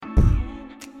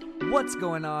What's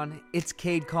going on? It's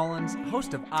Cade Collins,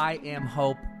 host of I Am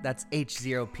Hope, that's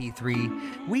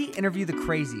H0P3. We interview the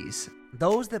crazies,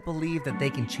 those that believe that they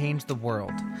can change the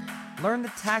world. Learn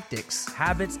the tactics,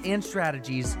 habits, and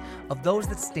strategies of those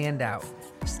that stand out.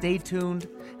 Stay tuned,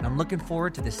 and I'm looking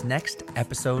forward to this next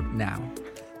episode now.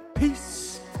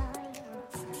 Peace!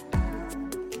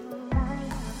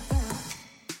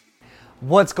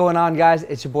 What's going on, guys?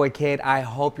 It's your boy Cade. I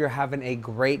hope you're having a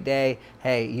great day.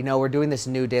 Hey, we're doing this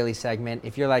new daily segment.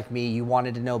 If you're like me, you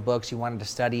wanted to know books, you wanted to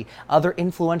study other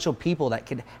influential people that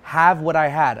could have what I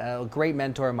had. A great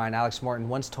mentor of mine, Alex Morton,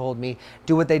 once told me,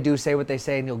 do what they do, say what they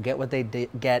say, and you'll get what they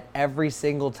get every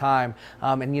single time.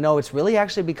 And it's really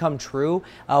actually become true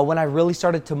when I really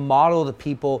started to model the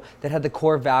people that had the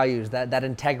core values, that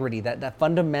integrity, that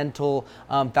fundamental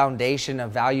foundation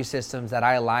of value systems that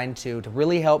I aligned to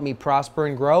really help me prosper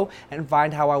and grow and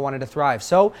find how I wanted to thrive.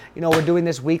 So, we're doing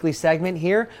this weekly segment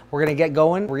here. We're going to get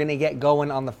going. We're going to get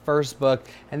going on the first book.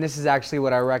 And this is actually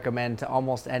what I recommend to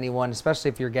almost anyone, especially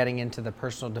if you're getting into the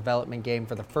personal development game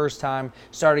for the first time,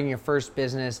 starting your first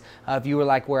business. If you were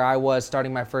like where I was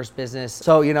starting my first business.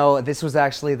 So, this was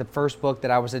actually the first book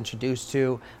that I was introduced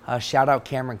to. Shout out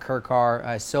Cameron Kirkar.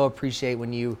 I so appreciate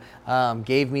when you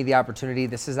gave me the opportunity.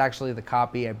 This is actually the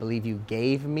copy I believe you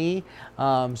gave me.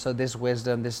 So this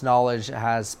wisdom, this knowledge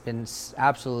has been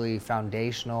absolutely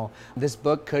foundational. This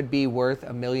book could be worth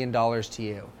 $1 million to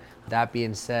you. That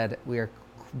being said, we are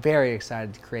very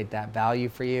excited to create that value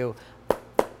for you.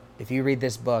 If you read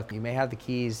this book, you may have the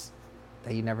keys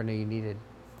that you never knew you needed.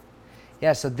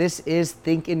 Yeah, so this is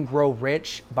Think and Grow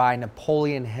Rich by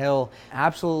Napoleon Hill.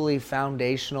 Absolutely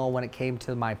foundational when it came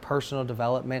to my personal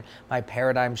development, my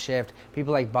paradigm shift.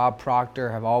 People like Bob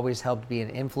Proctor have always helped be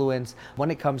an influence when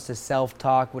it comes to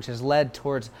self-talk, which has led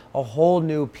towards a whole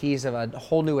new piece of a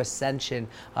whole new ascension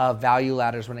of value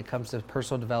ladders when it comes to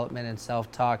personal development and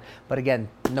self-talk. But again,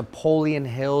 Napoleon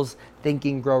Hill's Think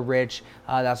and Grow Rich,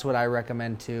 that's what I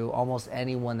recommend to almost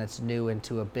anyone that's new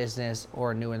into a business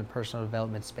or new in the personal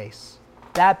development space.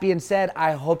 That being said,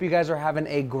 I hope you guys are having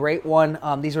a great one.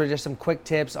 These were just some quick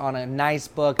tips on a nice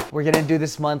book. We're gonna do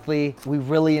this monthly. We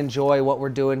really enjoy what we're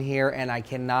doing here, and I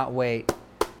cannot wait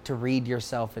to read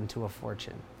yourself into a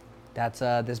fortune.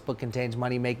 This book contains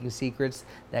money-making secrets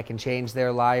that can change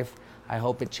their life. I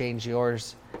hope it changed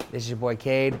yours. This is your boy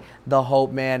Cade, the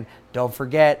Hope Man. Don't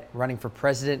forget, running for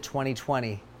President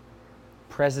 2020,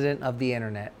 President of the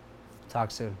Internet.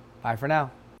 Talk soon. Bye for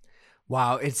now.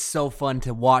 Wow, it's so fun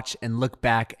to watch and look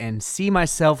back and see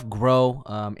myself grow.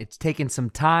 It's taken some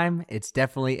time. It's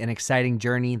definitely an exciting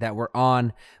journey that we're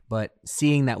on, but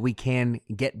seeing that we can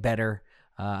get better,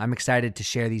 I'm excited to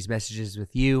share these messages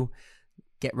with you.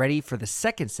 Get ready for the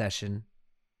second session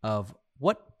of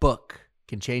what book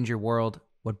can change your world,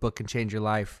 what book can change your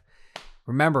life.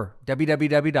 Remember,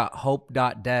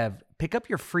 www.hope.dev. Pick up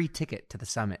your free ticket to the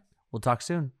summit. We'll talk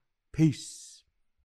soon. Peace.